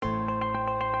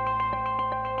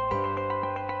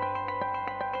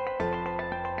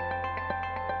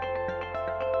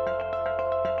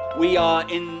We are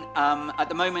at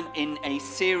the moment in a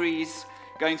series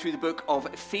going through the book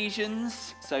of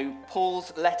Ephesians, so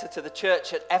Paul's letter to the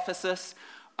church at Ephesus,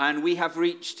 and we have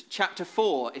reached chapter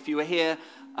 4. If you were here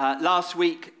last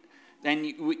week, then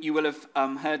you will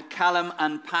have heard Callum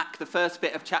unpack the first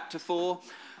bit of chapter 4,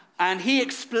 and he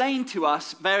explained to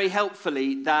us very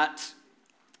helpfully that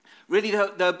really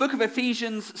the book of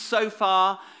Ephesians so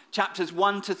far, chapters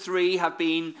 1 to 3, have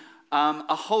been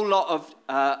a whole lot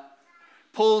of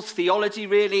Paul's theology,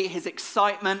 really, his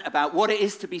excitement about what it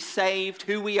is to be saved,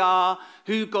 who we are,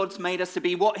 who God's made us to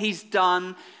be, what he's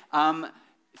done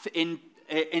in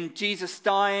Jesus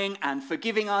dying and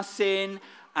forgiving our sin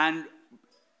and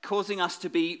causing us to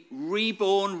be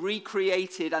reborn,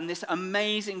 recreated, and this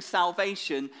amazing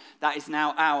salvation that is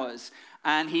now ours.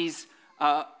 And he's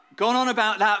gone on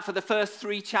about that for the first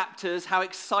 3 chapters, how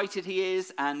excited he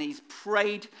is, and he's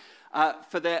prayed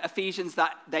for the Ephesians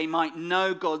that they might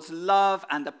know God's love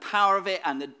and the power of it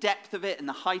and the depth of it and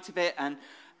the height of it, and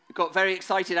got very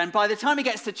excited. And by the time he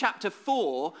gets to chapter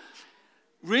 4,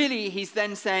 really he's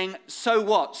then saying, so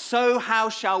what? So how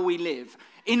shall we live?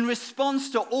 In response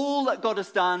to all that God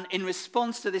has done, in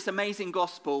response to this amazing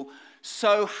gospel,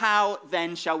 so how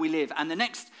then shall we live? And the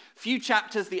next few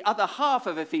chapters, the other half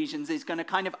of Ephesians, is going to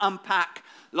kind of unpack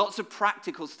lots of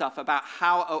practical stuff about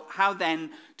how then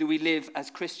do we live as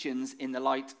Christians in the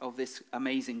light of this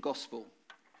amazing gospel.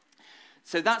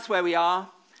 So that's where we are.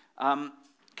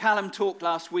 Callum talked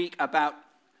last week about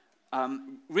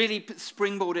really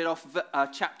springboarded off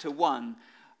chapter 1,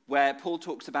 where Paul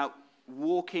talks about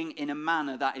walking in a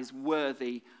manner that is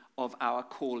worthy of our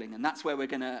calling. And that's where we're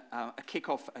going to kick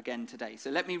off again today.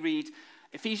 So let me read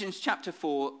Ephesians chapter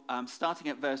 4, starting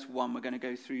at verse 1. We're going to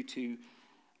go through to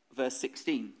verse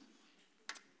 16.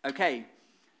 Okay.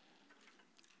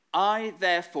 I,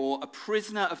 therefore, a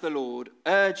prisoner of the Lord,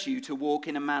 urge you to walk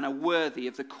in a manner worthy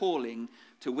of the calling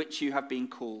to which you have been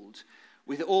called,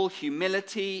 with all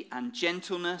humility and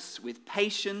gentleness, with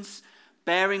patience,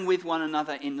 bearing with one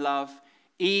another in love,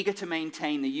 eager to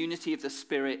maintain the unity of the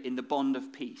Spirit in the bond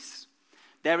of peace.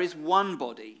 There is one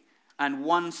body and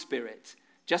one Spirit,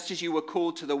 just as you were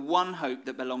called to the one hope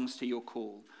that belongs to your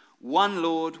call. One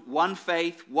Lord, one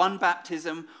faith, one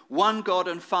baptism, one God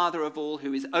and Father of all,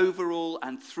 who is over all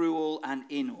and through all and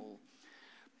in all.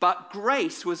 But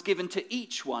grace was given to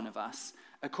each one of us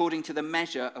according to the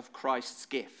measure of Christ's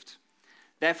gift.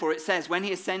 Therefore it says, when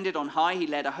he ascended on high, he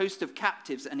led a host of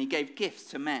captives and he gave gifts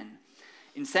to men.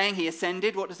 In saying he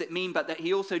ascended, what does it mean but that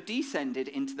he also descended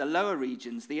into the lower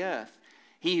regions, the earth?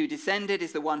 He who descended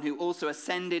is the one who also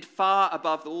ascended far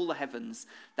above all the heavens,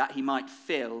 that he might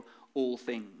fill all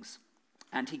things.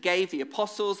 And he gave the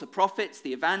apostles, the prophets,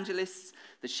 the evangelists,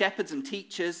 the shepherds and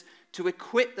teachers to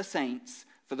equip the saints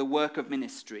for the work of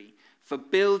ministry, for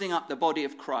building up the body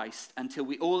of Christ until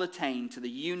we all attain to the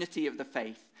unity of the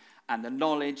faith and the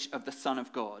knowledge of the Son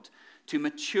of God, to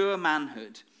mature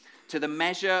manhood, to the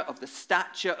measure of the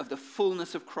stature of the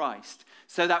fullness of Christ,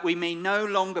 so that we may no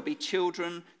longer be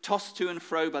children tossed to and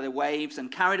fro by the waves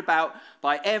and carried about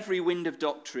by every wind of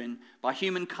doctrine, by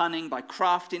human cunning, by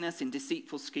craftiness in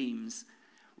deceitful schemes.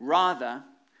 Rather,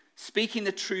 speaking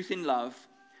the truth in love,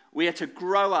 we are to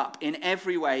grow up in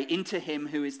every way into him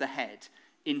who is the head,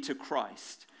 into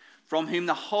Christ, from whom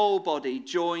the whole body,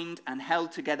 joined and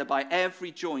held together by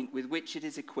every joint with which it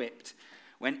is equipped,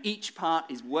 when each part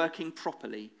is working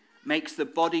properly, makes the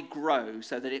body grow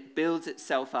so that it builds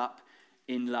itself up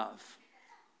in love.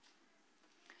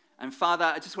 And Father,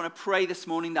 I just want to pray this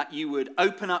morning that you would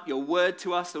open up your word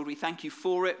to us. Lord, we thank you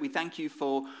for it. We thank you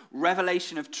for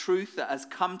revelation of truth that has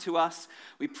come to us.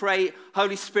 We pray,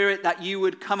 Holy Spirit, that you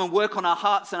would come and work on our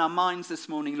hearts and our minds this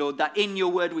morning, Lord, that in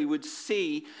your word we would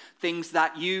see things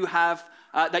that you have,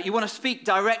 that you want to speak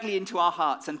directly into our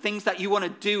hearts, and things that you want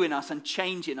to do in us and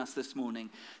change in us this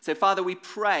morning. So Father, we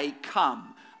pray,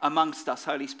 come amongst us,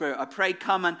 Holy Spirit. I pray,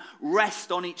 come and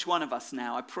rest on each one of us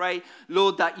now. I pray,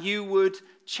 Lord, that you would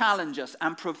challenge us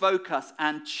and provoke us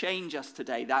and change us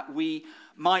today, that we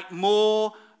might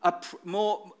more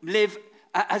live,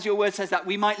 as your word says, that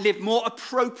we might live more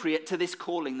appropriate to this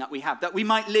calling that we have, that we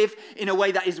might live in a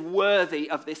way that is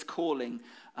worthy of this calling,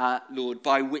 Lord,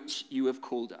 by which you have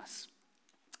called us.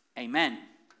 Amen.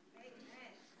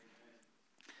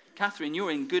 Catherine,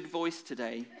 you're in good voice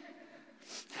today.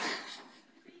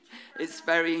 It's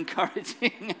very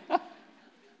encouraging.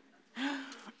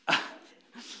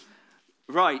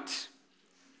 Right.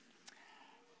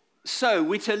 So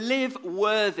we're to live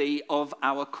worthy of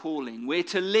our calling. We're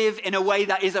to live in a way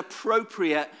that is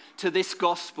appropriate to this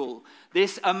gospel,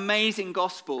 this amazing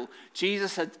gospel.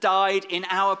 Jesus has died in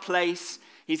our place.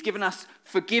 He's given us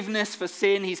forgiveness for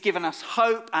sin. He's given us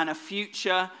hope and a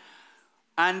future.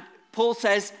 And Paul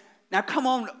says, now come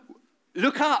on,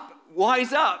 look up,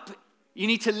 wise up. You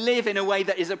need to live in a way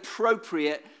that is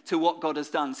appropriate to what God has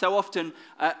done. So often,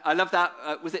 I love that,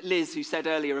 was it Liz who said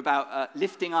earlier about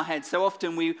lifting our heads? So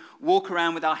often we walk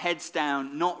around with our heads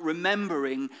down, not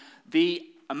remembering the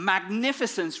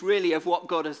magnificence really of what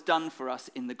God has done for us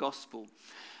in the gospel.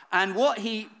 And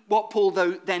what Paul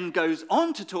then goes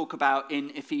on to talk about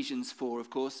in Ephesians 4, of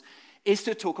course, is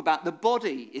to talk about the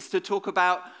body, is to talk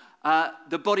about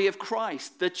the body of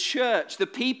Christ, the church, the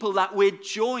people that we're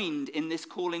joined in this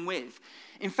calling with.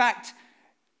 In fact,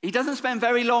 he doesn't spend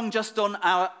very long just on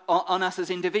us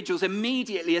as individuals.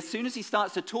 Immediately, as soon as he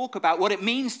starts to talk about what it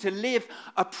means to live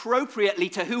appropriately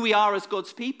to who we are as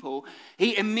God's people,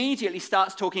 he immediately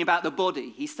starts talking about the body.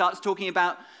 He starts talking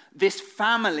about this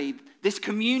family, this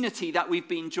community that we've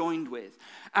been joined with.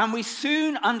 And we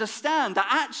soon understand that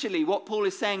actually what Paul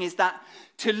is saying is that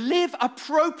to live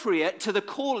appropriate to the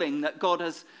calling that God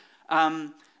has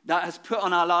put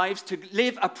on our lives, to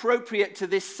live appropriate to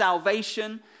this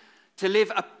salvation, to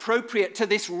live appropriate to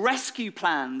this rescue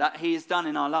plan that he has done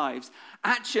in our lives,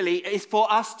 actually is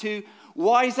for us to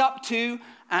wise up to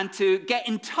and to get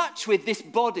in touch with this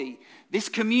body, this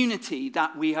community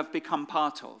that we have become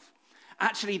part of.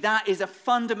 Actually, that is a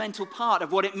fundamental part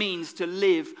of what it means to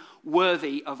live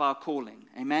worthy of our calling.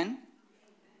 Amen?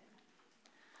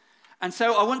 And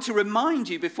so I want to remind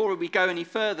you, before we go any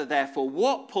further, therefore,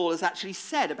 what Paul has actually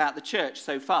said about the church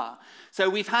so far. So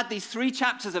we've had these 3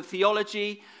 chapters of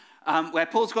theology, where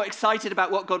Paul's got excited about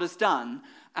what God has done,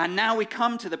 and now we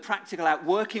come to the practical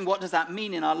outworking. What does that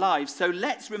mean in our lives? So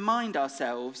let's remind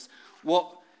ourselves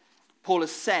what Paul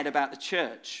has said about the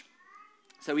church.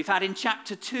 So we've had in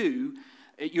chapter 2,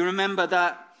 you remember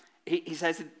that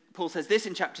Paul says this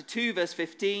in chapter 2, verse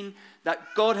 15, that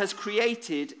God has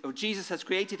created, or Jesus has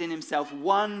created in himself,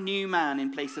 one new man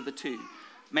in place of the 2,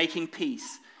 making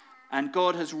peace. And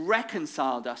God has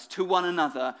reconciled us to one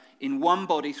another in one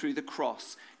body through the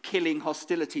cross, killing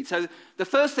hostility. So the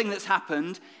first thing that's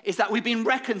happened is that we've been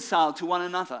reconciled to one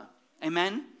another.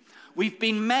 Amen? We've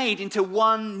been made into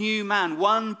one new man,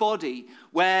 one body,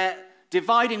 where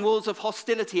dividing walls of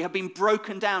hostility have been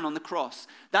broken down on the cross.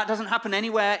 That doesn't happen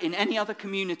anywhere in any other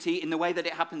community in the way that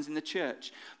it happens in the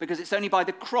church, because it's only by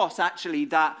the cross, actually,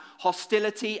 that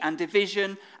hostility and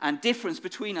division and difference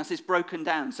between us is broken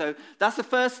down. So that's the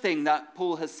first thing that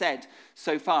Paul has said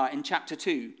so far in chapter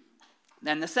 2.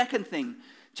 Then the second thing,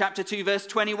 chapter 2, verse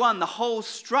 21, the whole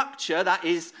structure, that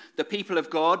is the people of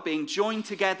God being joined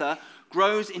together,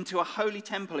 grows into a holy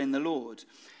temple in the Lord.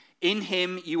 In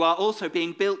him, you are also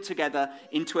being built together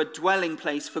into a dwelling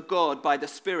place for God by the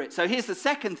Spirit. So here's the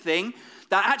second thing,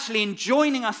 that actually in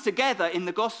joining us together in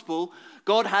the gospel,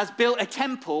 God has built a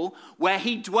temple where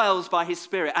he dwells by his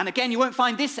Spirit. And again, you won't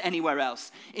find this anywhere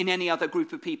else in any other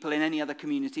group of people, in any other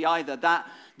community either. That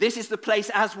this is the place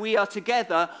as we are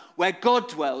together where God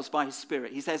dwells by his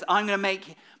Spirit. He says, I'm going to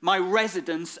make my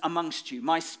residence amongst you.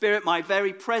 My Spirit, my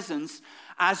very presence,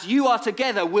 as you are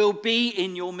together, will be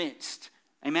in your midst.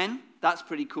 Amen? That's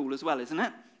pretty cool as well, isn't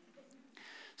it?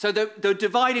 So the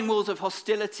dividing walls of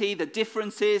hostility, the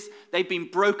differences, they've been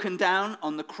broken down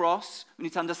on the cross. We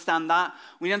need to understand that.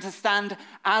 We understand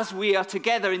as we are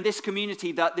together in this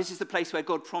community that this is the place where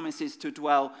God promises to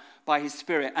dwell by his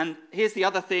Spirit. And here's the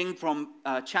other thing from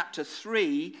chapter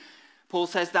 3. Paul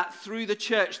says that through the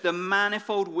church, the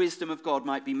manifold wisdom of God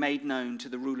might be made known to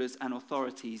the rulers and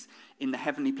authorities in the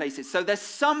heavenly places. So there's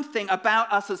something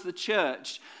about us as the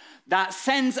church that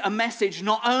sends a message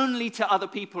not only to other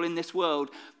people in this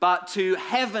world, but to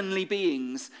heavenly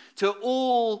beings, to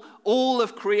all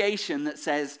of creation, that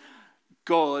says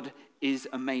God is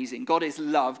amazing. God is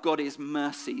love. God is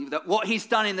mercy. That what he's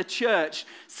done in the church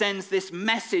sends this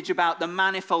message about the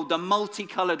manifold, the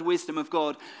multicolored wisdom of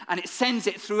God, and it sends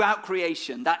it throughout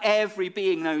creation, that every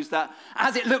being knows that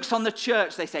as it looks on the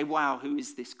church, they say, wow, who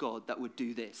is this God that would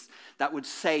do this, that would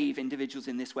save individuals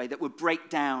in this way, that would break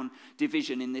down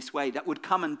division in this way, that would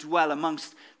come and dwell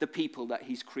amongst the people that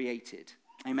he's created.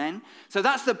 Amen? So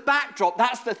that's the backdrop,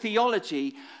 that's the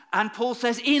theology. And Paul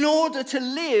says, in order to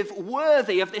live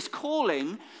worthy of this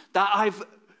calling that I've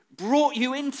brought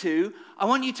you into, I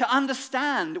want you to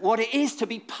understand what it is to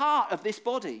be part of this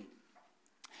body.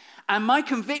 And my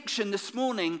conviction this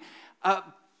morning, a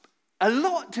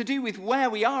lot to do with where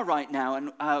we are right now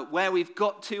and where we've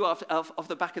got to off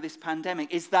the back of this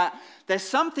pandemic, is that there's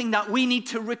something that we need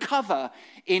to recover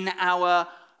in our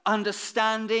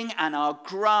understanding and our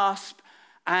grasp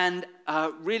and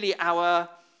really our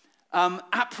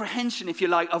apprehension, if you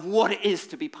like, of what it is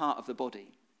to be part of the body.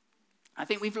 I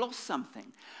think we've lost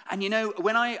something. And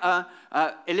when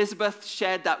Elizabeth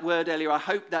shared that word earlier, I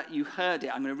hope that you heard it.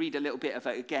 I'm going to read a little bit of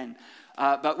it again.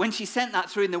 But when she sent that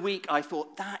through in the week, I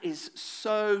thought that is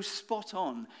so spot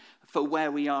on for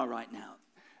where we are right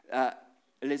now.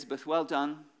 Elizabeth, well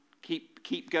done.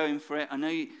 Keep going for it. I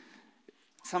know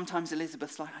sometimes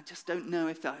Elizabeth's like, I just don't know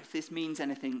if this means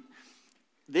anything.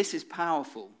 This is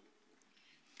powerful.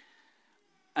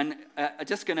 And I'm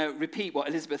just going to repeat what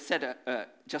Elizabeth said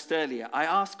just earlier. I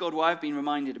asked God why I've been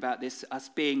reminded about this, us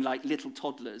being like little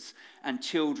toddlers and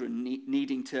children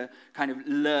needing to kind of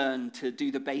learn to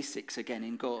do the basics again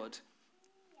in God.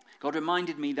 God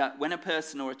reminded me that when a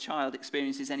person or a child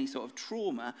experiences any sort of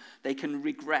trauma, they can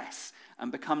regress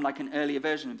and become like an earlier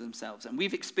version of themselves. And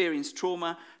we've experienced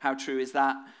trauma. How true is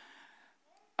that?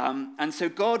 And so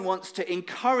God wants to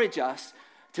encourage us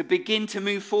to begin to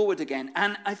move forward again.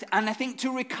 And I think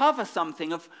to recover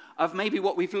something of maybe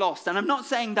what we've lost. And I'm not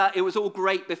saying that it was all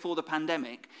great before the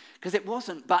pandemic, because it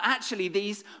wasn't. But actually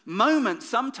these moments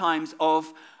sometimes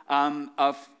of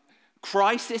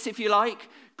crisis, if you like,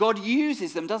 God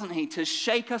uses them, doesn't he, to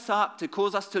shake us up, to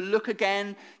cause us to look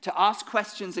again, to ask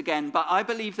questions again. But I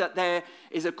believe that there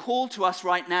is a call to us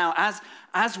right now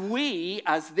as we,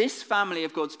 as this family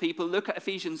of God's people, look at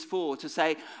Ephesians 4 to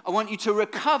say, I want you to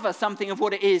recover something of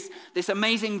what it is, this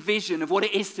amazing vision of what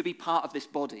it is to be part of this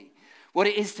body, what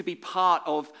it is to be part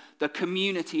of the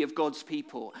community of God's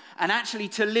people, and actually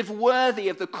to live worthy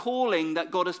of the calling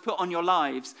that God has put on your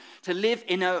lives, to live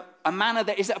in a manner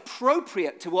that is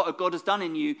appropriate to what God has done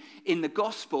in you in the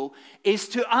gospel, is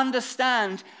to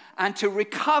understand and to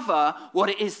recover what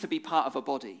it is to be part of a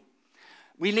body.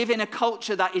 We live in a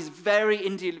culture that is very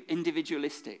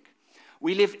individualistic.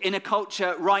 We live in a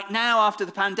culture right now after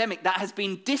the pandemic that has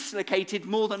been dislocated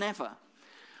more than ever.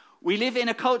 We live in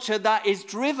a culture that is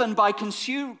driven by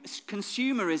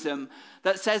consumerism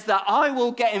that says that I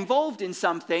will get involved in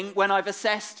something when I've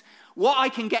assessed what I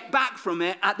can get back from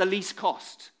it at the least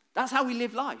cost. That's how we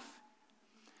live life.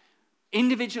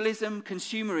 Individualism,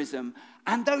 consumerism,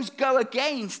 and those go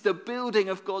against the building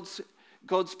of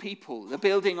God's people, the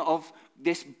building of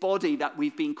this body that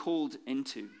we've been called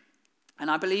into.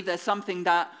 And I believe there's something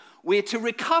that we're to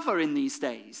recover in these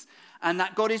days, and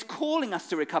that God is calling us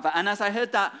to recover. And as I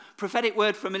heard that prophetic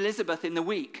word from Elizabeth in the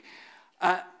week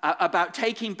about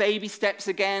taking baby steps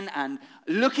again and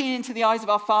looking into the eyes of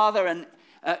our Father, and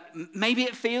maybe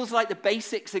it feels like the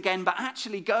basics again, but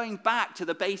actually going back to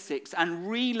the basics and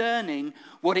relearning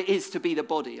what it is to be the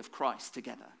body of Christ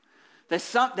together.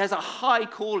 There's a high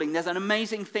calling. There's an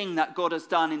amazing thing that God has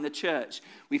done in the church.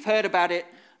 We've heard about it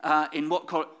in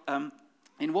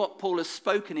what Paul has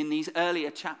spoken in these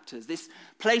earlier chapters, this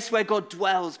place where God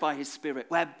dwells by his Spirit,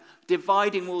 where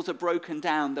dividing walls are broken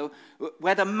down,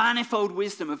 where the manifold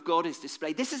wisdom of God is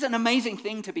displayed. This is an amazing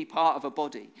thing to be part of a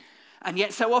body. And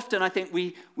yet so often I think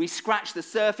we scratch the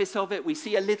surface of it, we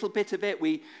see a little bit of it,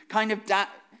 we kind of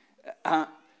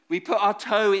we put our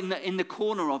toe in the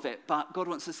corner of it, but God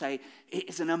wants to say it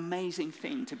is an amazing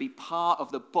thing to be part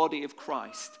of the body of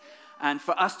Christ. And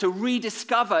for us to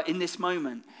rediscover in this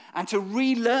moment and to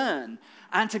relearn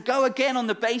and to go again on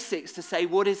the basics to say,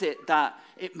 what is it that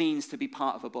it means to be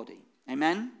part of a body?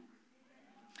 Amen?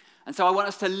 And so I want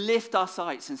us to lift our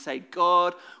sights and say,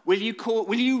 God, will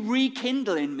you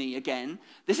rekindle in me again?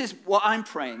 This is what I'm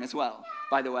praying as well,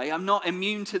 by the way. I'm not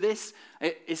immune to this.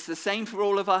 It's the same for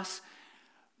all of us.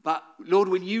 But Lord,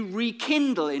 will you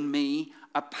rekindle in me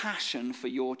a passion for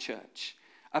your church,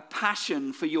 a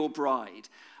passion for your bride,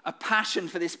 a passion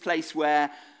for this place where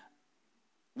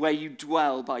you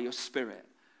dwell by your Spirit,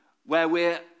 where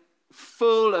we're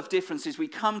full of differences. We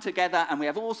come together and we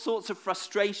have all sorts of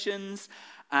frustrations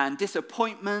and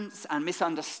disappointments and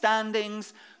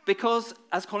misunderstandings because,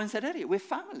 as Colin said earlier, we're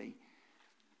family.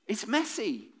 It's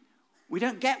messy. We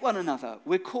don't get one another.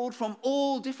 We're called from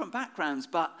all different backgrounds,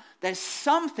 but there's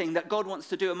something that God wants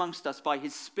to do amongst us by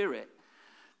his Spirit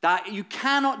that you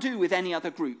cannot do with any other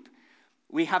group.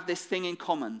 We have this thing in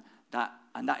common,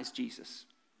 and that is Jesus.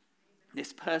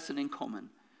 This person in common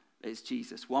is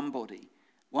Jesus. One body,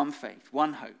 one faith,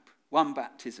 one hope, one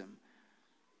baptism,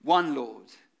 one Lord,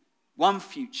 one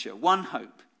future, one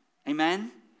hope.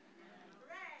 Amen?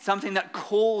 Something that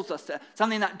calls us,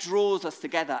 something that draws us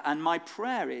together. And my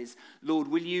prayer is, Lord,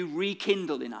 will you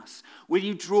rekindle in us? Will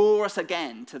you draw us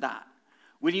again to that?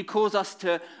 Will you cause us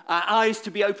our eyes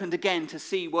to be opened again to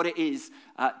see what it is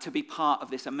to be part of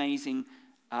this amazing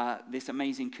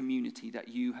community that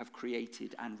you have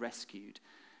created and rescued?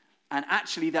 And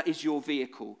actually, that is your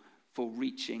vehicle for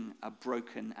reaching a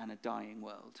broken and a dying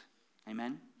world.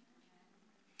 Amen?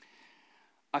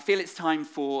 I feel it's time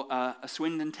for a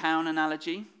Swindon Town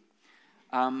analogy.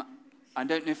 I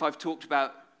don't know if I've talked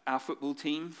about our football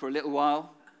team for a little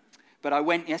while, but I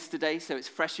went yesterday, so it's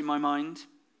fresh in my mind.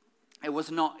 It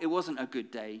wasn't a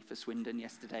good day for Swindon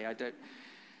yesterday.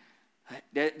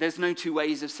 There's no two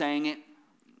ways of saying it.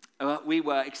 We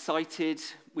were excited,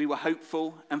 we were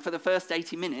hopeful, and for the first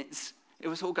 80 minutes, it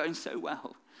was all going so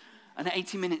well. And at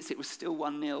 80 minutes, it was still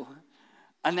 1-0.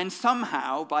 And then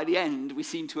somehow, by the end, we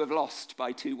seemed to have lost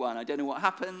by 2-1. I don't know what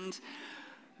happened,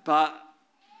 but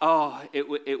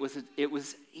it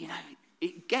was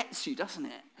it gets you, doesn't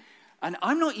it? And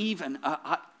I'm not even,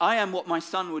 I am what my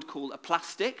son would call a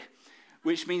plastic,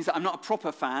 which means that I'm not a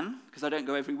proper fan, because I don't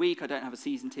go every week, I don't have a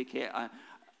season ticket,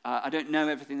 I don't know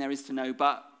everything there is to know,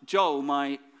 but Joel,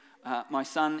 my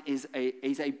son, is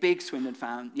a big Swindon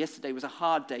fan. Yesterday was a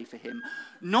hard day for him,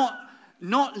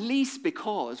 not least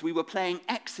because we were playing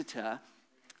Exeter,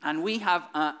 and we have,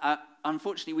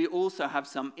 unfortunately, we also have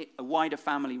a wider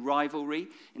family rivalry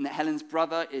in that Helen's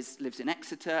brother lives in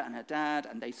Exeter, and her dad,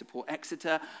 and they support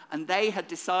Exeter, and they had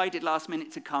decided last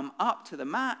minute to come up to the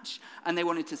match, and they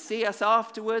wanted to see us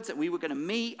afterwards, and we were going to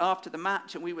meet after the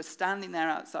match, and we were standing there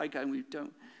outside going, we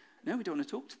don't want to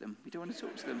talk to them. We don't want to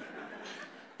talk to them.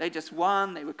 They just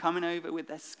won. They were coming over with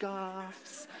their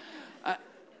scarves.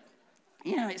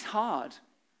 It's hard.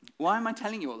 Why am I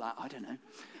telling you all that? I don't know.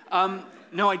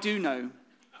 No, I do know.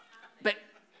 But,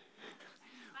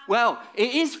 well,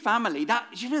 it is family.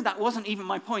 That wasn't even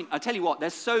my point. I tell you what,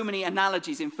 there's so many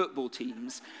analogies in football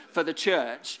teams for the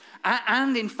church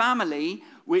and in family.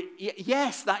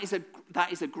 Yes, that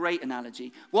is a great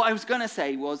analogy. What I was going to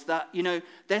say was that,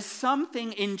 there's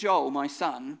something in Joel, my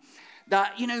son,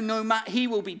 that, no matter, he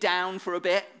will be down for a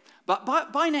bit, but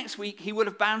by next week, he will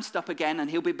have bounced up again, and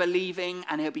he'll be believing,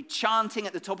 and he'll be chanting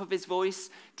at the top of his voice,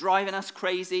 driving us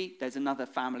crazy. There's another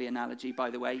family analogy, by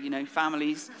the way,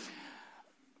 families.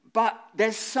 But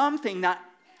there's something that,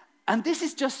 and this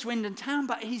is just Swindon Town,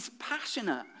 but he's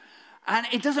passionate. And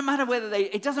it doesn't matter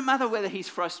whether he's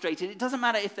frustrated. It doesn't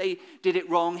matter if they did it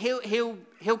wrong.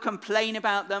 He'll complain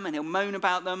about them, and he'll moan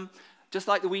about them, just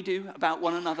like we do about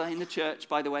one another in the church,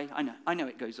 by the way. I know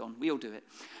it goes on. We all do it.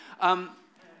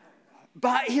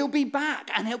 But he'll be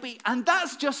back, and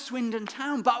that's just Swindon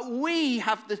Town. But we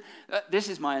have this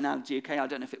is my analogy, okay? I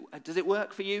don't know if does it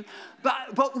work for you? But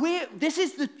this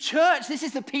is the church. This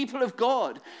is the people of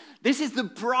God. This is the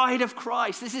bride of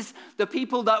Christ. This is the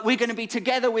people that we're going to be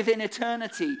together with in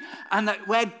eternity, and that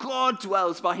where God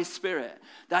dwells by His Spirit,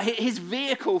 that His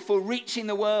vehicle for reaching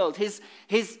the world, His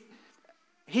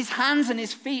hands and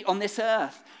His feet on this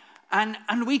earth, and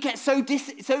we get so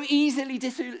easily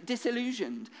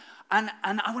disillusioned. And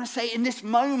I want to say in this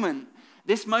moment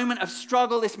of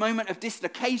struggle, this moment of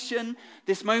dislocation,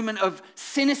 this moment of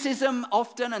cynicism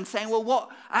often, and saying,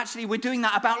 well, actually we're doing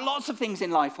that about lots of things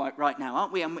in life right now,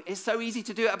 aren't we? And it's so easy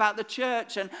to do it about the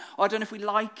church, and I don't know if we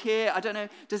like it, I don't know,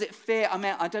 does it fit? I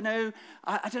mean, I don't know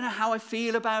how I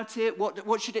feel about it,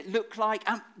 what should it look like?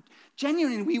 And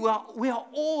genuinely, we are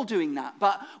all doing that.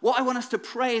 But what I want us to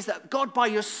pray is that God, by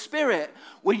your Spirit,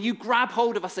 will you grab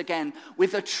hold of us again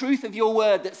with the truth of your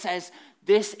word that says,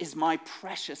 this is my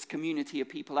precious community of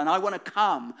people, and I want to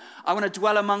come. I want to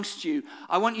dwell amongst you.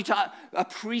 I want you to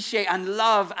appreciate and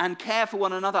love and care for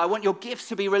one another. I want your gifts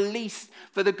to be released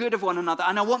for the good of one another,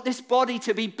 and I want this body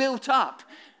to be built up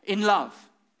in love.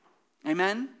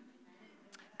 Amen?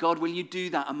 God, will you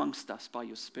do that amongst us by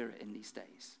your Spirit in these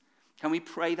days? Can we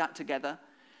pray that together?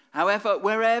 However,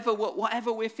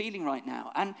 whatever we're feeling right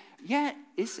now. And yeah,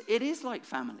 it is like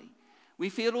family. We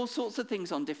feel all sorts of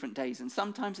things on different days, and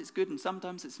sometimes it's good and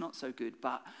sometimes it's not so good.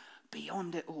 But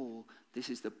beyond it all, this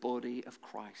is the body of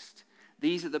Christ.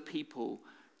 These are the people,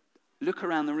 look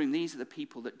around the room, these are the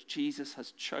people that Jesus has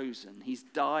chosen. He's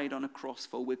died on a cross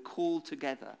for. We're called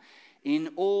together in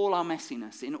all our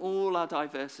messiness, in all our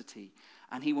diversity,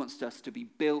 and he wants us to be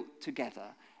built together.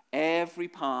 Every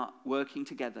part working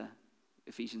together,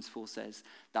 Ephesians 4 says,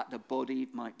 that the body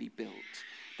might be built,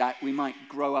 that we might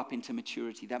grow up into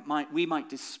maturity, that we might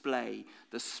display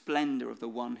the splendor of the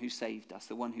one who saved us,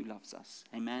 the one who loves us.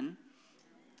 Amen?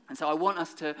 And so I want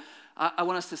us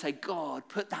to say, God,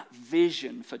 put that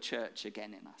vision for church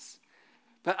again in us.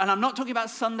 And I'm not talking about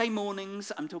Sunday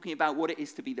mornings. I'm talking about what it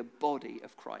is to be the body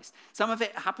of Christ. Some of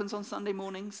it happens on Sunday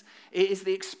mornings. It is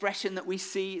the expression that we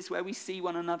see. It's where we see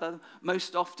one another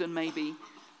most often, maybe.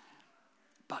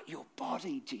 But your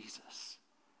body, Jesus,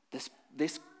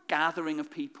 this gathering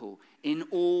of people in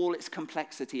all its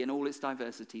complexity and all its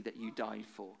diversity that you died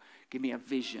for. Give me a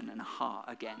vision and a heart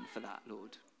again for that,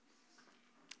 Lord.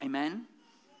 Amen?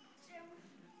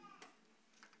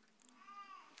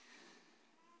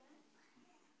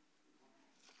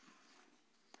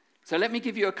 So let me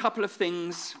give you a couple of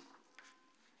things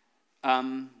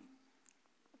a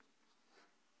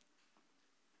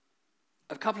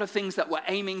couple of things that we're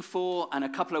aiming for and a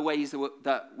couple of ways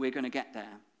that we're going to get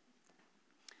there.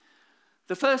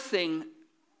 The first thing,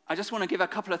 I just want to give a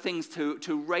couple of things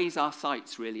to raise our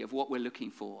sights, really, of what we're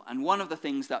looking for. And one of the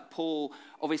things that Paul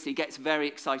obviously gets very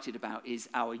excited about is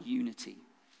our unity.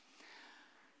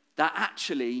 That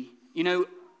actually,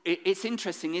 it's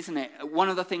interesting, isn't it? One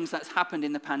of the things that's happened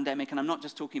in the pandemic, and I'm not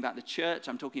just talking about the church,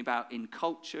 I'm talking about in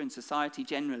culture, in society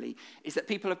generally, is that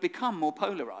people have become more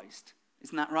polarized.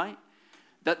 Isn't that right?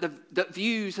 That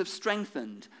views have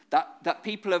strengthened, that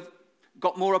people have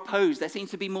got more opposed. There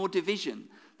seems to be more division.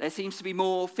 There seems to be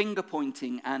more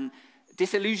finger-pointing and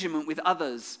disillusionment with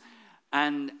others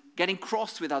and getting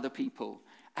cross with other people.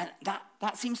 And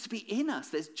that seems to be in us.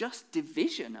 There's just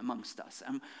division amongst us.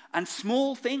 And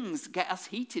small things get us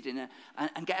heated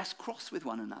and get us cross with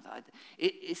one another.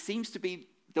 It seems to be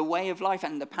the way of life,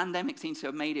 and the pandemic seems to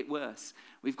have made it worse.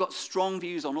 We've got strong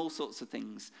views on all sorts of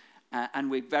things,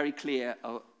 and we're very clear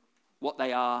of what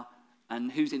they are and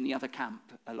who's in the other camp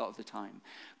a lot of the time.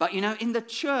 But, in the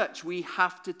church, we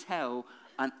have to tell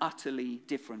an utterly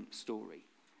different story.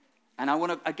 And I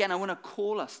want to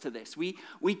call us to this.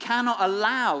 We cannot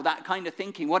allow that kind of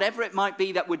thinking, whatever it might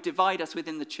be that would divide us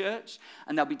within the church,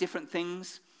 and there'll be different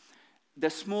things, the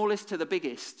smallest to the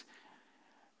biggest.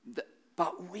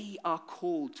 But we are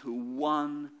called to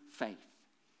one faith.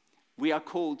 We are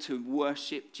called to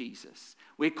worship Jesus.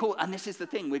 We're called, and this is the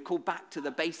thing, we're called back to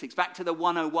the basics, back to the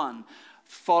 101,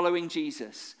 following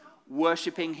Jesus,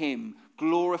 worshiping him,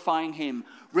 glorifying him,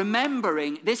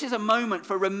 remembering, this is a moment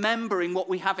for remembering what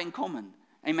we have in common.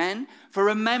 Amen? For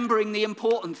remembering the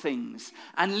important things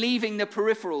and leaving the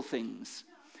peripheral things.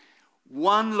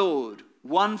 One Lord,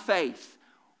 one faith,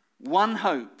 one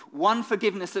hope, one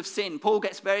forgiveness of sin. Paul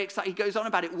gets very excited. He goes on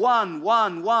about it. One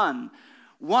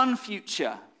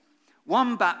future,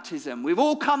 one baptism. We've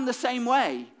all come the same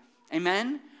way.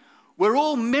 Amen? We're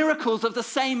all miracles of the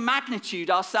same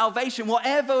magnitude. Our salvation,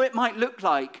 whatever it might look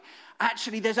like,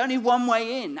 actually there's only one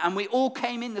way in, and we all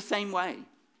came in the same way.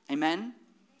 Amen?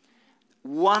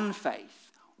 One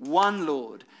faith, one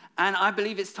Lord. And I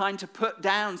believe it's time to put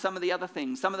down some of the other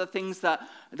things, some of the things that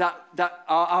are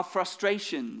our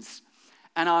frustrations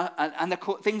and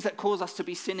the things that cause us to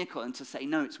be cynical and to say,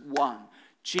 no, it's one.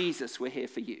 Jesus, we're here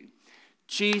for you.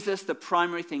 Jesus, the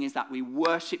primary thing is that we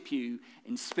worship you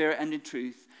in spirit and in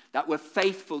truth, that we're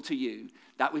faithful to you,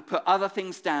 that we put other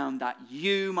things down, that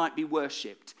you might be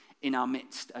worshipped in our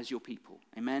midst as your people.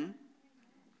 Amen?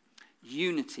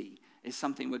 Unity is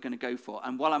something we're going to go for.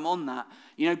 And while I'm on that,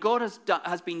 God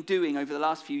has been doing over the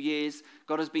last few years,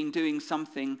 God has been doing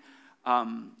something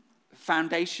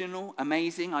foundational,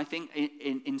 amazing, I think,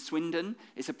 in Swindon.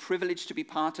 It's a privilege to be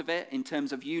part of it in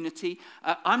terms of unity.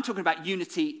 I'm talking about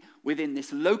unity within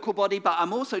this local body, but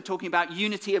I'm also talking about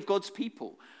unity of God's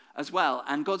people as well.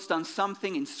 And God's done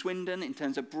something in Swindon in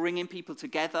terms of bringing people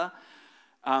together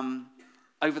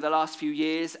over the last few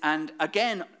years. And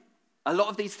again, a lot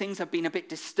of these things have been a bit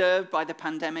disturbed by the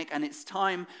pandemic, and it's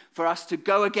time for us to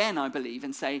go again, I believe,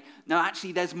 and say, no,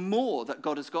 actually, there's more that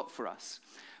God has got for us.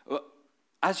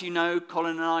 As you know,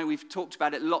 Colin and I, we've talked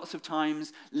about it lots of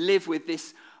times, live with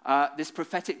this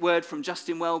prophetic word from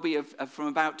Justin Welby from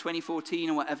about 2014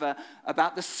 or whatever,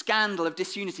 about the scandal of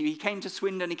disunity. He came to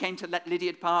Swindon, he came to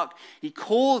Lydiard Park, he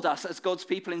called us as God's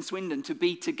people in Swindon to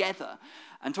be together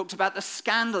and talked about the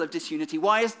scandal of disunity.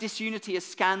 Why is disunity a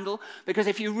scandal? Because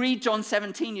if you read John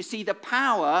 17, you see the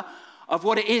power of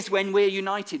what it is when we're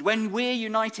united. When we're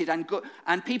united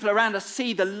and people around us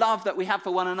see the love that we have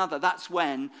for one another, that's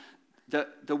when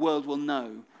the world will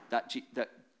know that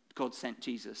God sent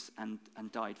Jesus and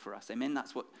died for us. Amen?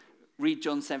 That's what, read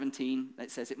John 17, it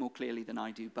says it more clearly than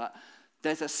I do. But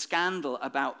there's a scandal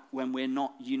about when we're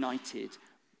not united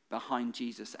behind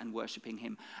Jesus and worshipping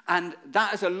him. And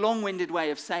that is a long-winded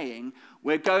way of saying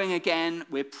we're going again,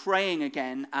 we're praying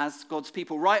again as God's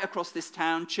people right across this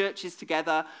town, churches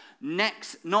together,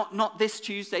 not this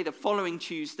Tuesday, the following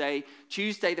Tuesday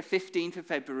the 15th of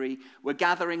February, we're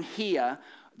gathering here.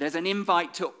 There's an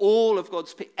invite to all of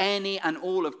any and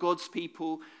all of God's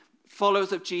people,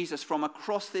 followers of Jesus from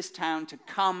across this town, to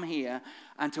come here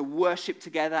and to worship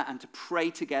together and to pray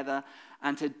together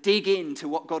and to dig into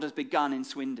what God has begun in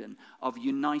Swindon of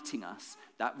uniting us,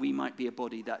 that we might be a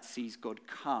body that sees God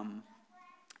come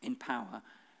in power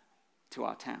to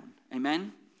our town.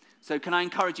 Amen? So can I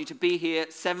encourage you to be here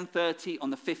at 7:30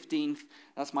 on the 15th?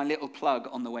 That's my little plug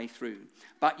on the way through.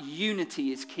 But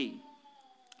unity is key.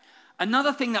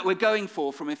 Another thing that we're going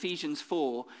for from Ephesians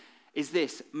 4 is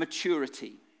this,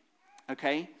 maturity.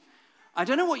 Okay? I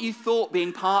don't know what you thought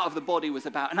being part of the body was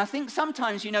about. And I think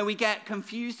sometimes, we get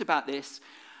confused about this.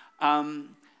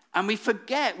 And we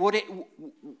forget what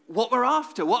we're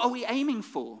after. What are we aiming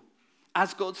for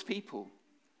as God's people?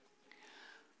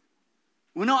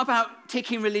 We're not about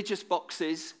ticking religious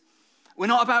boxes. We're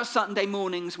not about Sunday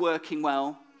mornings working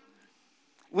well.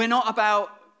 We're not about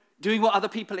doing what other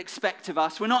people expect of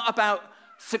us. We're not about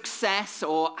success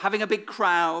or having a big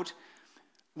crowd.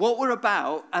 What we're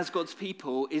about as God's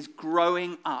people is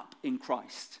growing up in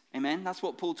Christ. Amen? That's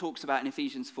what Paul talks about in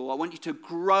Ephesians 4. I want you to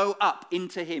grow up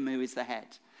into him who is the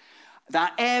head.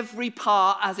 That every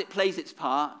part, as it plays its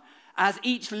part, as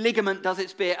each ligament does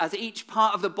its bit, as each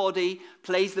part of the body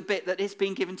plays the bit that it's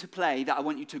been given to play, that I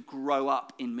want you to grow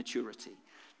up in maturity.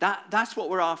 That's what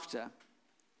we're after.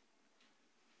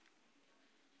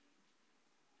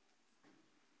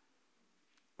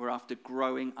 We're after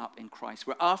growing up in Christ.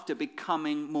 We're after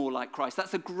becoming more like Christ.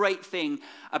 That's the great thing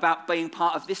about being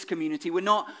part of this community. We're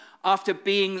not after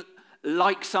being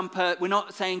like we're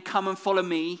not saying, come and follow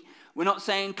me. We're not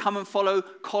saying, come and follow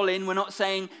Colin. We're not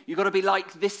saying, you've got to be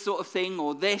like this sort of thing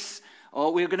or this,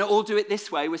 or we're going to all do it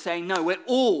this way. We're saying, no, we're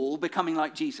all becoming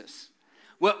like Jesus.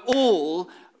 We're all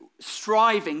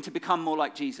striving to become more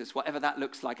like Jesus, whatever that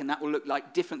looks like, and that will look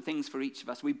like different things for each of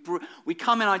us. We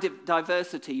come in our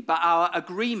diversity, but our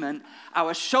agreement,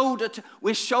 we're shoulder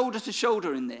to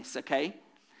shoulder in this, okay?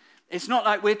 It's not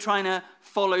like we're trying to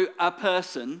follow a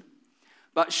person,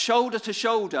 but shoulder to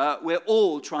shoulder, we're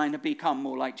all trying to become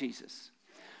more like Jesus.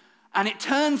 And it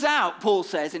turns out, Paul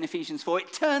says in Ephesians 4,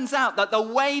 it turns out that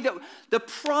the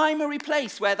primary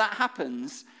place where that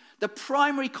happens, the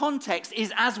primary context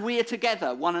is as we're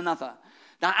together, one another.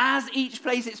 That as each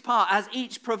plays its part, as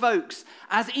each provokes,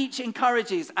 as each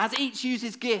encourages, as each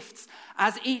uses gifts,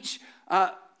 as each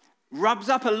rubs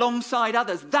up alongside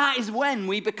others, that is when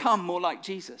we become more like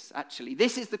Jesus, actually.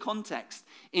 This is the context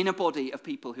in a body of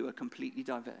people who are completely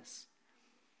diverse.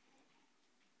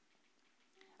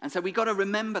 And so we've got to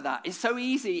remember that. It's so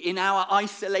easy in our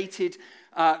isolated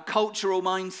cultural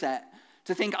mindset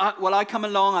to think, I come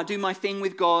along, I do my thing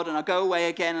with God, and I go away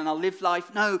again, and I'll live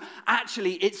life. No,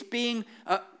 actually, it's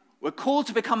we're called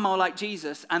to become more like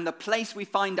Jesus, and the place we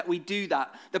find that we do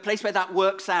that, the place where that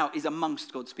works out is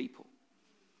amongst God's people.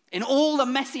 In all the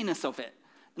messiness of it.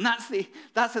 And that's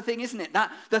the thing, isn't it?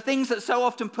 That the things that so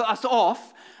often put us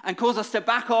off and cause us to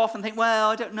back off and think, well,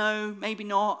 I don't know, maybe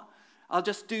not. I'll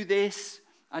just do this.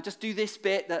 I'll just do this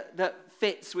bit that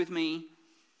fits with me.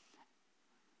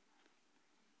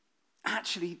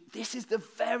 Actually, this is the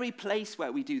very place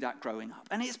where we do that growing up.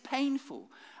 And it's painful.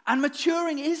 And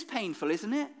maturing is painful,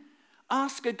 isn't it?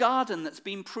 Ask a garden that's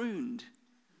been pruned,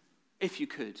 if you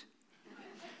could.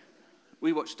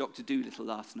 We watched Dr. Dolittle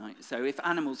last night, so if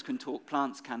animals can talk,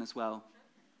 plants can as well.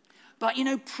 But,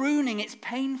 pruning, it's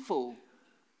painful,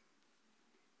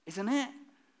 isn't it?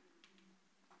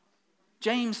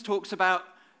 James talks about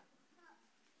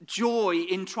joy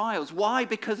in trials. Why?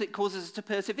 Because it causes us to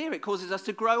persevere. It causes us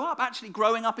to grow up. Actually,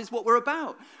 growing up is what we're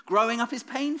about. Growing up is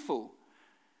painful.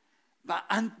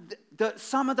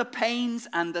 Some of the pains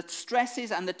and the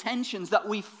stresses and the tensions that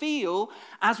we feel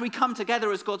as we come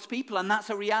together as God's people, and that's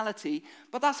a reality,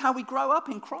 but that's how we grow up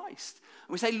in Christ.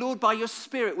 And we say, Lord, by your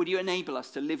Spirit, would you enable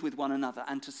us to live with one another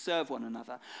and to serve one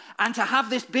another and to have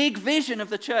this big vision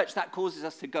of the church that causes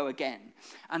us to go again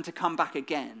and to come back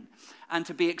again and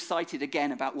to be excited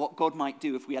again about what God might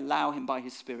do if we allow him by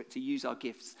his Spirit to use our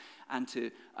gifts and to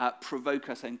provoke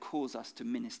us and cause us to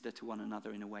minister to one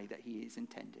another in a way that he is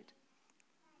intended.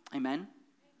 Amen?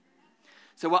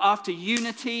 So we're after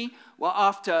unity, we're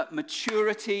after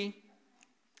maturity,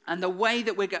 and the way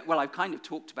that I've kind of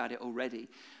talked about it already,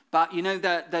 but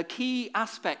the key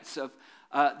aspects of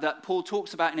that Paul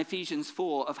talks about in Ephesians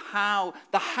 4 of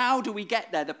how do we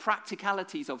get there, the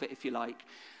practicalities of it, if you like.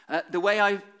 The way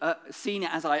I've seen it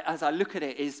as I look at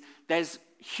it is there's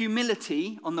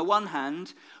humility on the one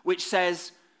hand, which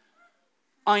says,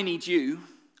 I need you,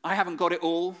 I haven't got it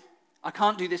all, I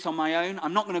can't do this on my own.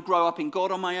 I'm not going to grow up in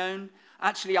God on my own.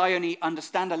 Actually, I only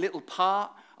understand a little part.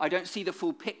 I don't see the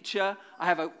full picture. I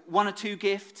have one or two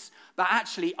gifts. But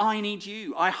actually, I need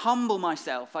you. I humble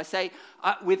myself. I say,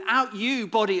 without you,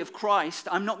 body of Christ,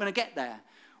 I'm not going to get there.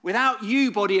 Without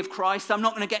you, body of Christ, I'm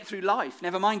not going to get through life.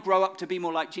 Never mind grow up to be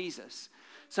more like Jesus.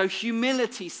 So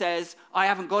humility says, I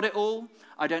haven't got it all.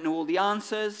 I don't know all the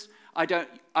answers. I don't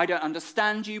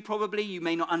understand you probably. You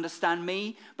may not understand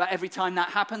me. But every time that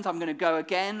happens, I'm going to go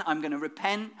again. I'm going to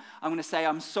repent. I'm going to say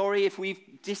I'm sorry if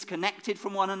we've disconnected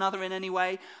from one another in any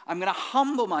way. I'm going to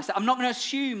humble myself. I'm not going to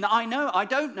assume that I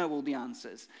don't know all the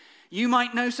answers. You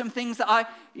might know some things that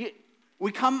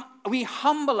we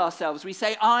humble ourselves. We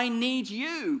say, I need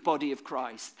you, body of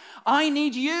Christ. I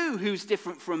need you who's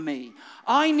different from me.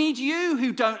 I need you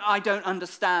who I don't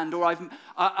understand, or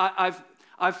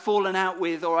I've fallen out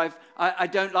with, or I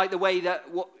don't like the way that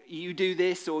you do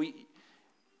this,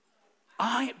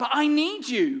 but I need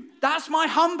you. That's my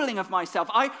humbling of myself.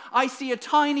 I see a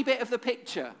tiny bit of the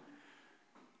picture.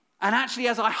 And actually,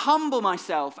 as I humble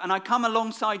myself and I come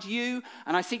alongside you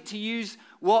and I seek to use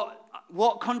what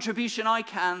contribution I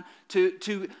can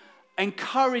to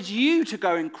encourage you to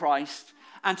go in Christ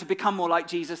and to become more like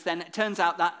Jesus, then it turns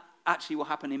out that actually will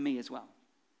happen in me as well.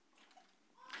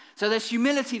 So there's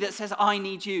humility that says, I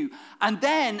need you. And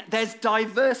then there's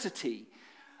diversity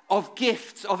of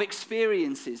gifts, of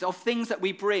experiences, of things that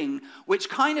we bring, which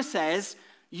kind of says,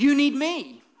 you need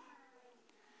me.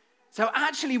 So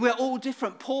actually, we're all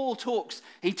different. Paul talks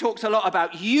a lot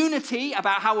about unity,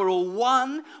 about how we're all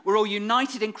one, we're all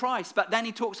united in Christ, but then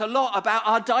he talks a lot about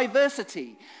our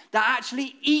diversity, that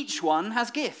actually each one has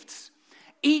gifts.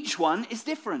 Each one is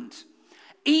different.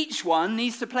 Each one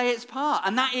needs to play its part,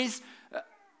 and that is,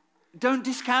 don't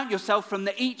discount yourself from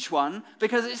the each one,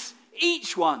 because it's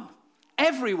each one.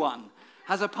 Everyone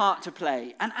has a part to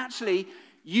play, and actually,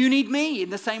 you need me in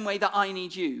the same way that I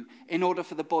need you in order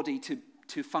for the body to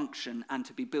function and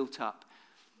to be built up.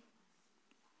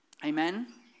 Amen?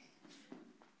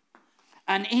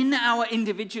 And in our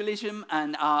individualism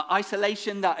and our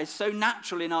isolation that is so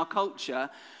natural in our culture,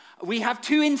 we have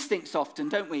two instincts often,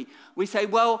 don't we? We say,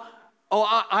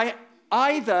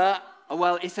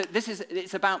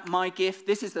 it's about my gift.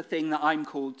 This is the thing that I'm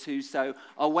called to, so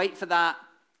I'll wait for that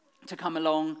to come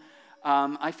along.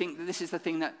 I think that this is the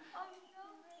thing that...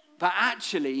 But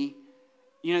actually,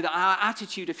 that our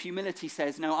attitude of humility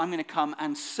says, no, I'm going to come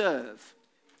and serve.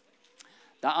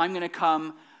 That I'm going to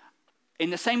come in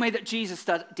the same way that Jesus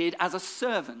did, as a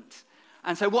servant.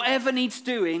 And so whatever needs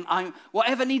doing to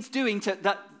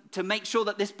make sure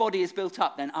that this body is built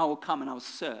up, then I will come and I will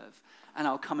serve. And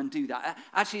I'll come and do that.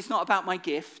 Actually, it's not about my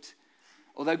gift,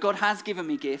 although God has given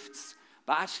me gifts,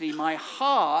 but actually my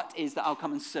heart is that I'll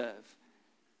come and serve,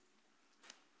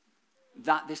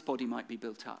 that this body might be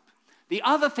built up. The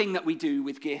other thing that we do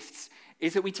with gifts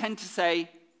is that we tend to say,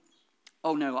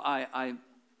 oh no, I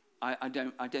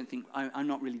don't think, I'm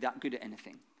not really that good at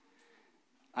anything.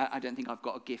 I don't think I've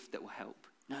got a gift that will help.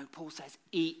 No, Paul says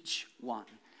each one,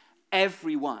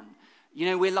 everyone.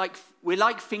 We're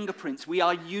like fingerprints. We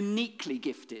are uniquely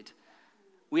gifted.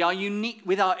 We are unique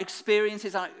with our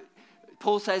experiences.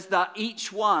 Paul says that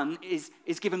each one is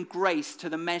given grace to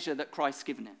the measure that Christ's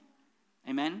given it.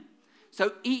 Amen?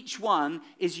 So each one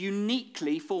is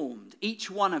uniquely formed,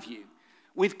 each one of you,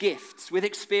 with gifts, with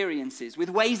experiences, with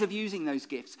ways of using those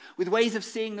gifts, with ways of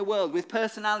seeing the world, with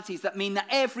personalities that mean that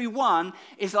everyone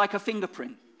is like a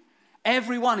fingerprint.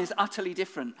 Everyone is utterly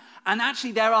different. And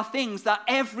actually there are things that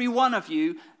every one of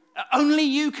you, only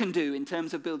you can do in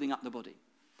terms of building up the body.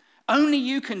 Only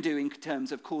you can do in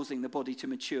terms of causing the body to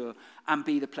mature and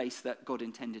be the place that God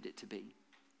intended it to be.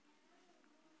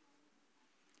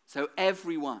 So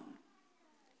everyone,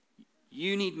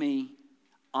 you need me,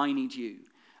 I need you.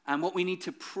 And what we need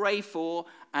to pray for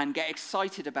and get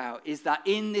excited about is that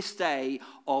in this day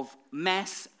of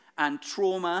mess and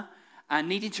trauma and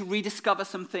needing to rediscover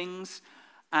some things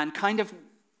and kind of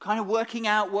working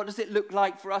out what does it look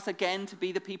like for us again to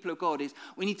be the people of God, is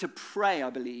we need to pray, I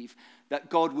believe, that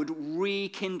God would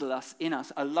rekindle in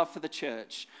us a love for the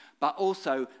church, but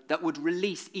also that would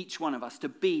release each one of us to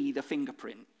be the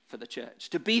fingerprint for the church,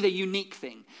 to be the unique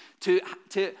thing, to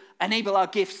enable our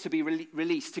gifts to be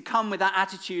released, to come with that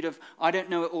attitude of, I don't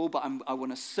know it all, but I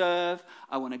want to serve,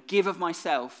 I want to give of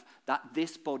myself, that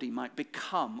this body might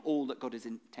become all that God has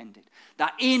intended.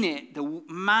 That in it, the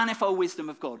manifold wisdom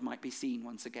of God might be seen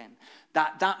once again.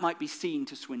 That might be seen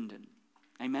to Swindon.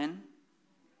 Amen?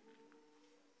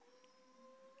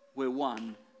 We're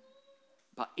one,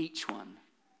 but each one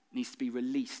needs to be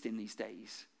released in these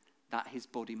days, that his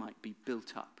body might be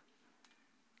built up.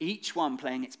 Each one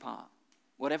playing its part,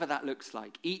 whatever that looks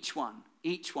like. Each one,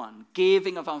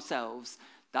 giving of ourselves,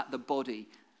 that the body,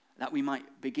 that we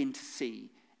might begin to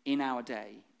see in our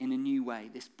day, in a new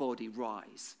way, this body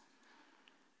rise.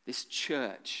 This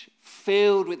church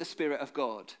filled with the Spirit of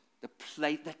God,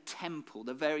 the temple,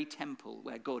 the very temple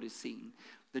where God is seen,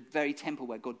 the very temple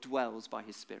where God dwells by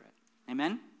his Spirit.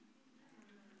 Amen?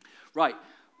 Right,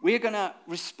 we're going to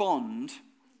respond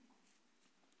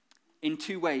in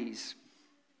two ways.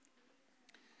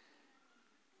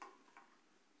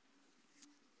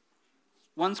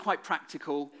 One's quite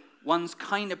practical, one's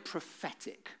kind of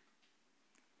prophetic.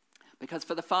 Because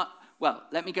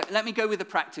let me go with the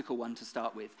practical one to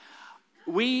start with.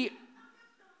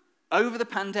 over the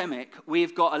pandemic,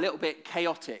 we've got a little bit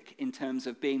chaotic in terms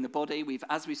of being the body.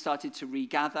 As we've started to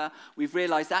regather, we've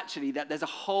realized actually that there's a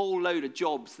whole load of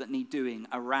jobs that need doing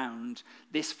around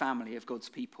this family of God's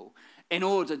people in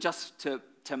order just to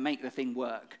make the thing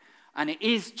work. And it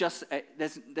is just,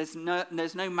 there's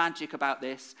no magic about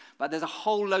this, but there's a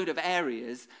whole load of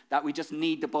areas that we just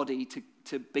need the body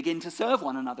to begin to serve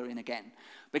one another in again.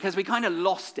 Because we kind of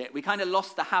lost it. We kind of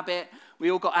lost the habit.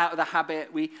 We all got out of the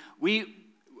habit.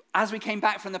 As we came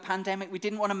back from the pandemic, we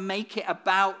didn't want to make it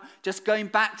about just going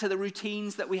back to the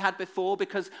routines that we had before,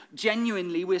 because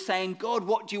genuinely we're saying, God,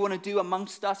 what do you want to do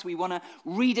amongst us? We want to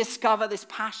rediscover this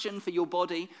passion for your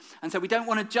body. And so we don't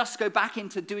want to just go back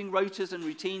into doing rotas and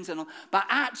routines and all. But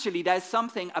actually there's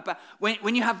something about,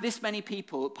 when you have this many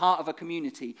people, part of a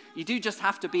community, you do just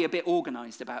have to be a bit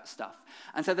organized about stuff.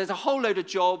 And so there's a whole load of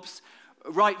jobs,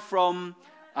 right from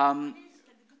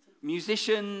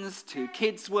musicians to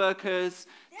kids workers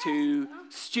to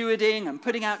stewarding and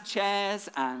putting out chairs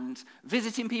and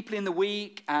visiting people in the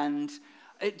week and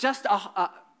just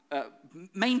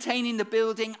maintaining the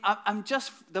building. I'm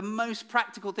just the most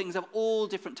practical things of all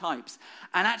different types.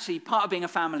 And actually part of being a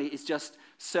family is just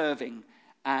serving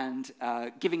and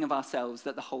giving of ourselves,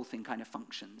 that the whole thing kind of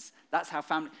functions. That's how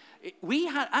family... We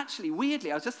had actually,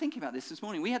 weirdly, I was just thinking about this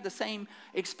morning, we had the same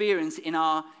experience in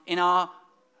our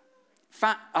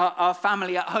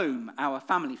family at home, our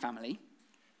family,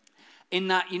 in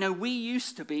that, we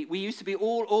used to be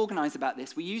all organized about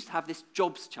this. We used to have this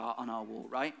jobs chart on our wall,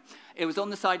 right? It was on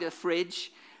the side of the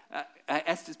fridge.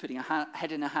 Esther's putting her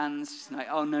head in her hands. She's like,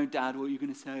 oh no, Dad, what are you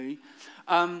going to say?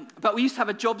 But we used to have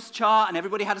a jobs chart, and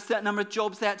everybody had a certain number of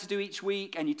jobs they had to do each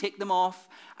week, and you tick them off.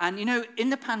 And, in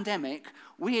the pandemic,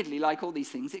 weirdly, like all these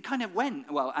things, it kind of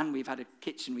went, well, and we've had a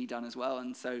kitchen redone as well,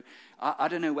 and so I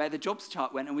don't know where the jobs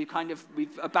chart went, and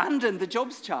we've abandoned the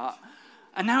jobs chart.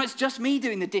 And now it's just me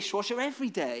doing the dishwasher every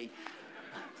day.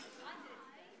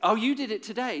 Oh, you did it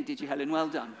today, did you, Helen? Well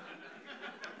done.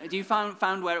 You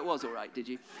found where it was all right, did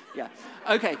you? Yeah.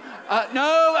 Okay.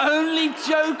 No, only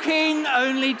joking.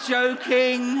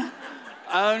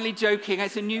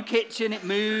 It's a new kitchen. It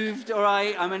moved, all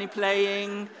right? I'm only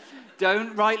playing.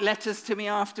 Don't write letters to me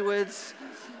afterwards.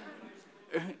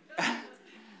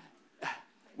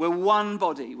 We're one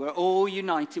body. We're all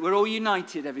united. We're all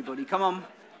united, everybody. Come on.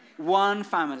 One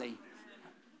family.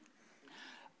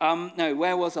 No,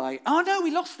 where was I? Oh, no, we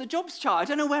lost the jobs chart. I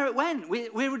don't know where it went.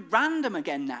 We're random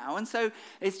again now. And so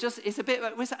it's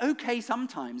okay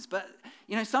sometimes. But,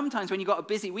 sometimes when you've got a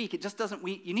busy week, it just doesn't,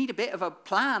 you need a bit of a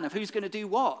plan of who's going to do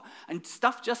what. And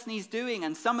stuff just needs doing.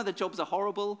 And some of the jobs are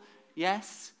horrible.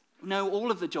 Yes. No, all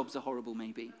of the jobs are horrible,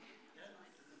 maybe.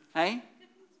 Hey?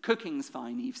 Cooking's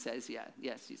fine, Eve says. Yeah.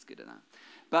 Yes, she's good at that.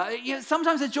 But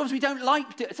sometimes there's jobs we don't like.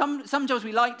 Some jobs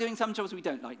we like doing, some jobs we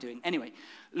don't like doing. Anyway,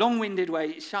 long-winded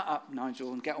way, shut up,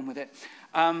 Nigel, and get on with it,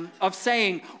 of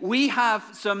saying we have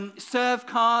some serve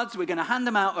cards. We're going to hand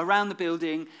them out around the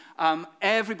building.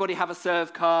 Everybody have a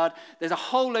serve card. There's a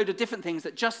whole load of different things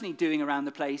that just need doing around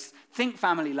the place. Think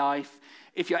family life.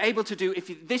 If you're able to do,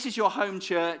 this is your home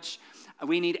church,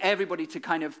 we need everybody to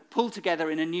kind of pull together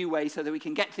in a new way so that we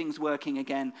can get things working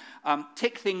again.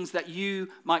 Tick things that you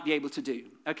might be able to do,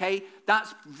 okay?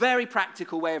 That's very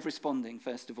practical way of responding,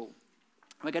 first of all.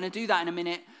 We're going to do that in a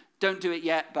minute. Don't do it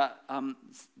yet, but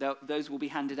those will be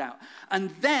handed out. And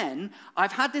then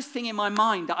I've had this thing in my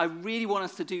mind that I really want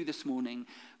us to do this morning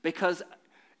because,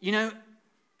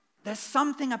 there's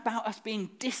something about us being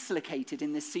dislocated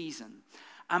in this season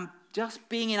and just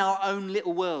being in our own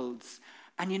little worlds.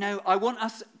 And, I want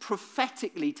us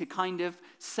prophetically to kind of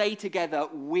say together,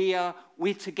 we're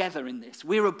together in this.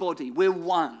 We're a body. We're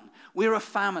one. We're a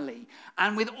family.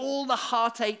 And with all the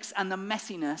heartaches and the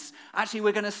messiness, actually,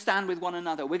 we're going to stand with one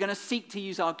another. We're going to seek to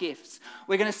use our gifts.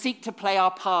 We're going to seek to play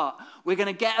our part. We're going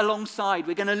to get alongside.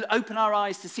 We're going to open our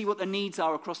eyes to see what the needs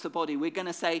are across the body. We're going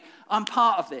to say, I'm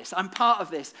part of this. I'm part of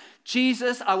this.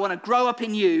 Jesus, I want to grow up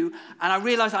in you. And I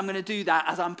realize I'm going to do that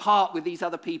as I'm part with these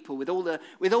other people, with all the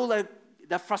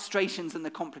frustrations and the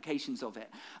complications of it.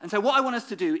 And so what I want us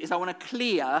to do is I want to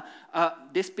clear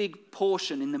this big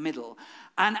portion in the middle.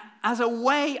 And as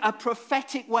a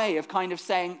prophetic way of kind of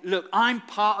saying, look, I'm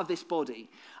part of this body.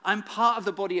 I'm part of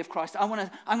the body of Christ. I'm going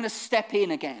to step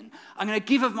in again. I'm going to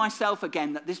give of myself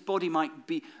again that this body might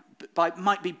be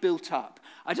built up.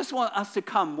 I just want us to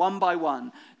come one by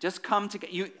one. Just come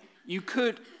together. You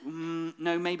could,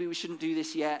 no, maybe we shouldn't do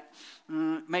this yet.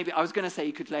 Maybe, I was going to say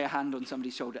you could lay a hand on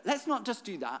somebody's shoulder. Let's not just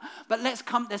do that, but let's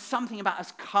come, there's something about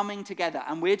us coming together,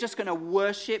 and we're just going to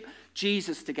worship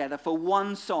Jesus together for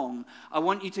one song. I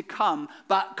want you to come,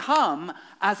 but come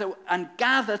and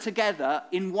gather together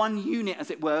in one unit,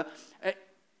 as it were.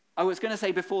 I was going to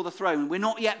say before the throne. We're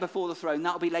not yet before the throne.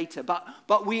 That'll be later.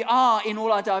 But we are, in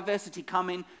all our diversity,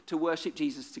 coming to worship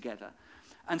Jesus together.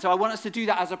 And so I want us to do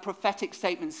that as a prophetic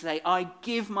statement to say, I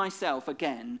give myself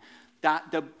again,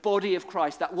 that the body of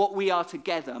Christ, that what we are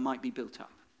together might be built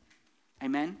up.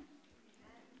 Amen?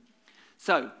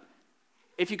 So,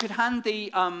 if you could hand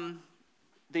the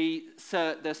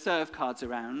serve cards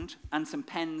around and some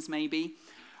pens maybe.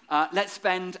 Let's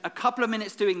spend a couple of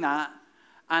minutes doing that.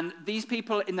 And these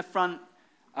people in the front,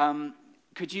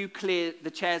 could you clear the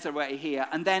chairs right here?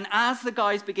 And then as the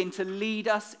guys begin to lead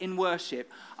us in worship,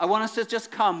 I want us to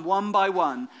just come one by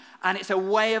one. And it's a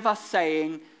way of us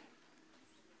saying,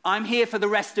 I'm here for the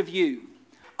rest of you.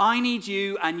 I need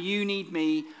you and you need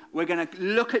me. We're going to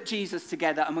look at Jesus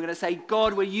together and we're going to say,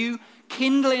 God, will you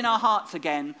kindle in our hearts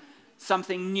again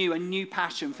something new, a new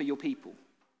passion for your people?